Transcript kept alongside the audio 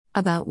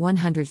About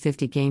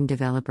 150 game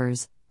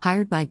developers,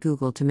 hired by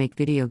Google to make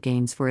video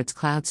games for its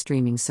cloud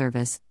streaming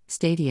service,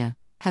 Stadia,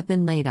 have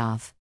been laid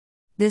off.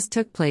 This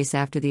took place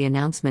after the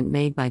announcement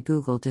made by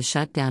Google to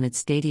shut down its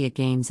Stadia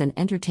Games and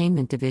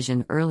Entertainment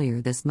division earlier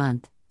this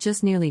month,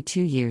 just nearly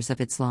 2 years of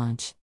its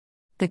launch.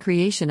 The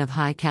creation of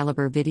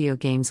high-caliber video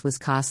games was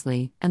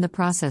costly, and the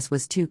process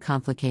was too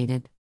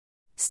complicated.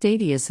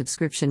 Stadia's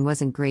subscription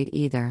wasn't great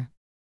either.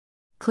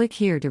 Click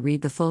here to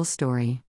read the full story.